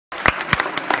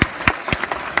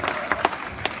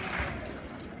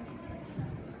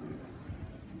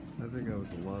think that was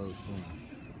a lot of fun.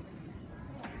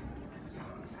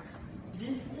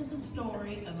 This is the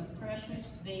story of a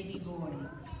precious baby boy.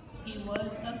 He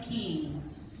was a king,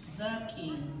 the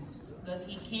king, but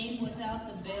he came without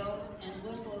the bells and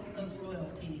whistles of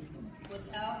royalty,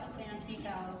 without a fancy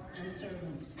house and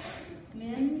servants.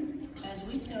 Men, as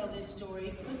we tell this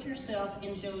story, put yourself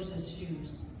in Joseph's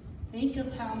shoes. Think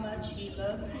of how much he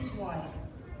loved his wife.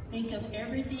 Think of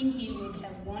everything he would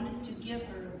have wanted to give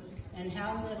her and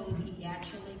how little he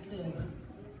actually could.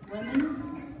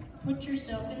 Women, put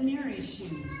yourself in Mary's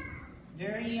shoes.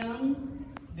 Very young,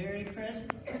 very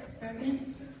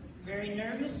pregnant, very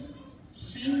nervous.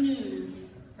 She knew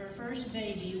her first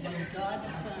baby was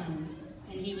God's son,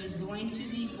 and he was going to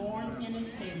be born in a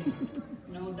stable.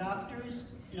 No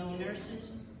doctors, no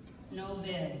nurses, no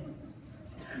bed.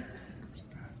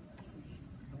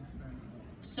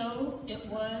 So it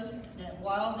was that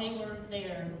while they were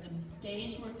there, the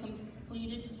days were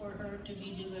completed for her to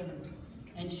be delivered.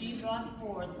 And she brought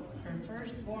forth her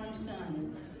firstborn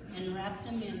son, and wrapped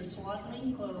him in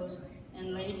swaddling clothes,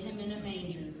 and laid him in a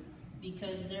manger,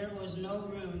 because there was no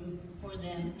room for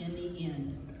them in the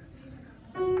inn.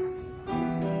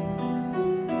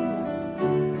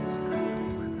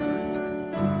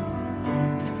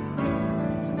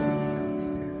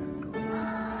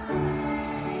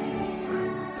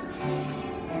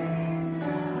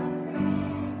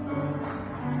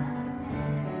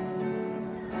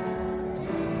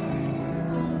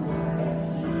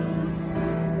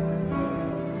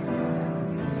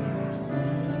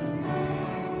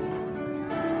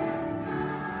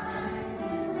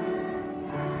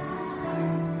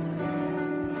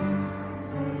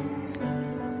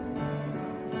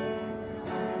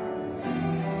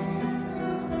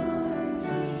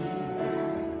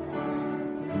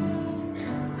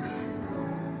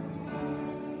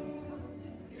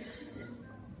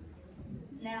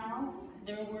 Now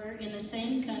there were in the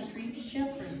same country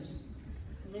shepherds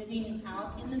living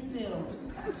out in the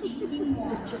fields, keeping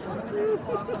watch over their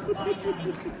flocks by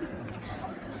night.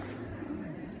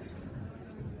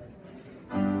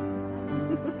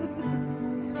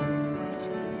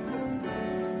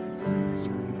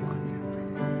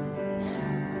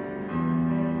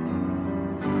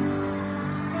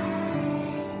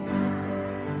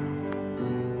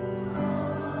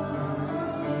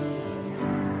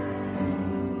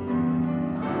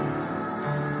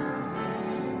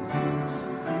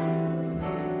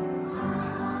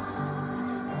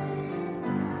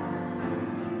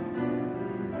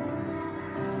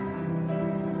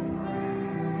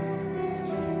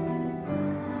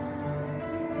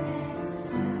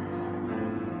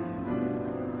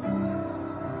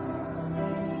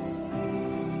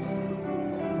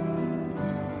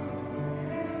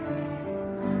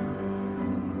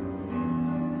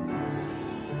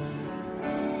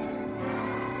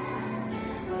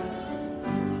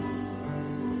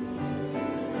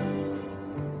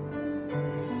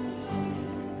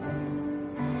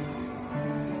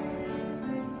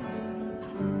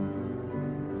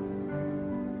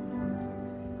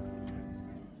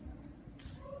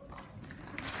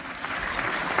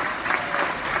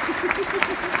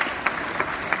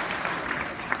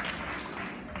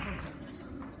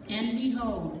 And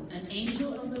behold, an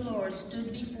angel of the Lord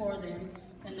stood before them,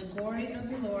 and the glory of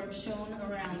the Lord shone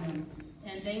around them,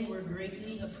 and they were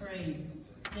greatly afraid.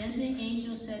 Then the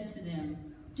angel said to them,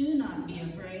 "Do not be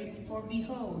afraid, for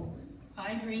behold,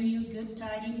 I bring you good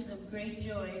tidings of great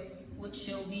joy, which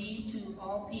shall be to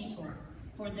all people.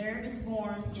 For there is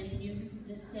born in you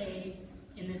this day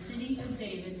in the city of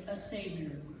David a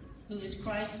Savior, who is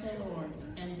Christ the Lord.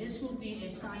 And this will be a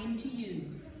sign to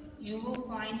you. You will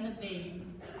find a babe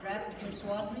wrapped in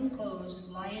swaddling clothes,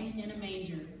 lying in a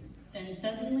manger." And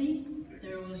suddenly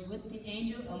there was with the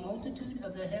angel a multitude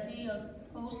of the heavenly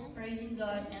host praising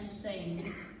God and saying,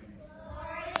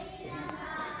 "Glory to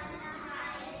God in the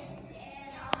highest,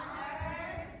 and on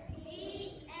earth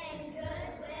peace and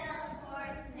goodwill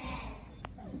towards men."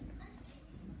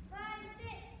 5,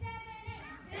 6, 7,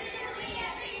 8. Who do we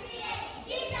appreciate?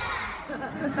 Jesus!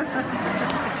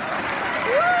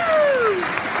 Woo!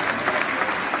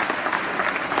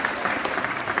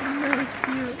 That was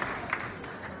cute.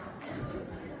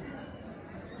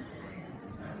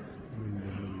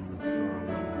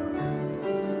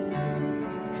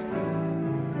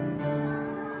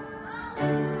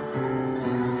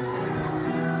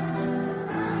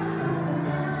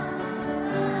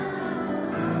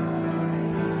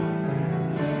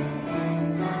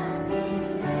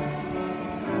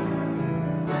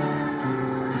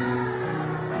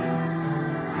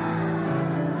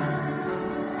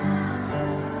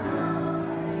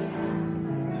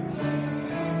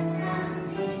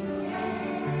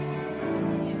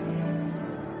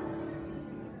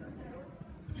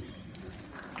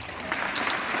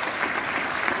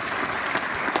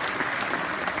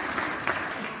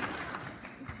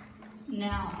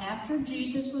 After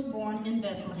Jesus was born in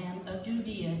Bethlehem of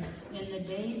Judea, in the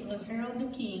days of Herod the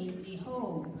king,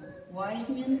 behold, wise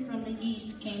men from the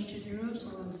east came to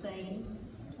Jerusalem, saying,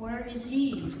 Where is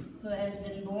he who has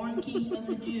been born King of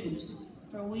the Jews?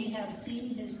 For we have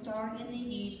seen his star in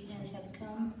the east and have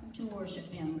come to worship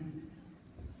him.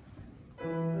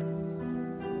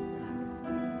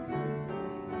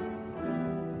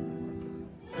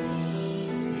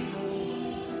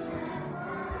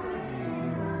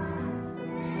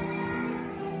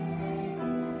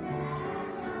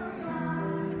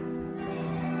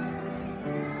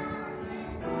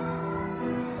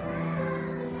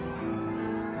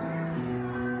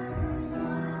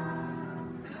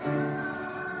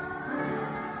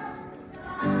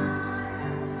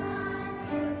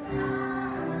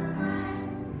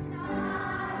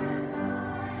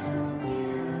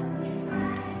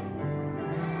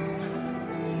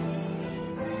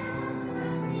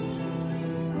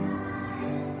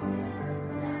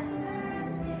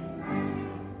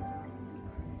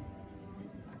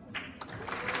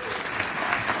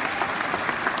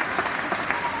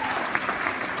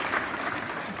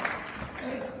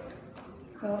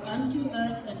 For unto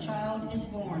us a child is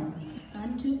born,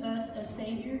 unto us a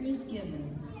Savior is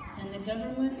given, and the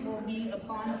government will be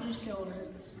upon his shoulder,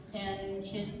 and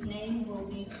his name will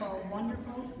be called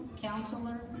Wonderful,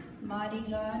 Counselor, Mighty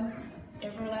God,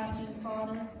 Everlasting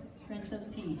Father, Prince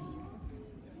of Peace.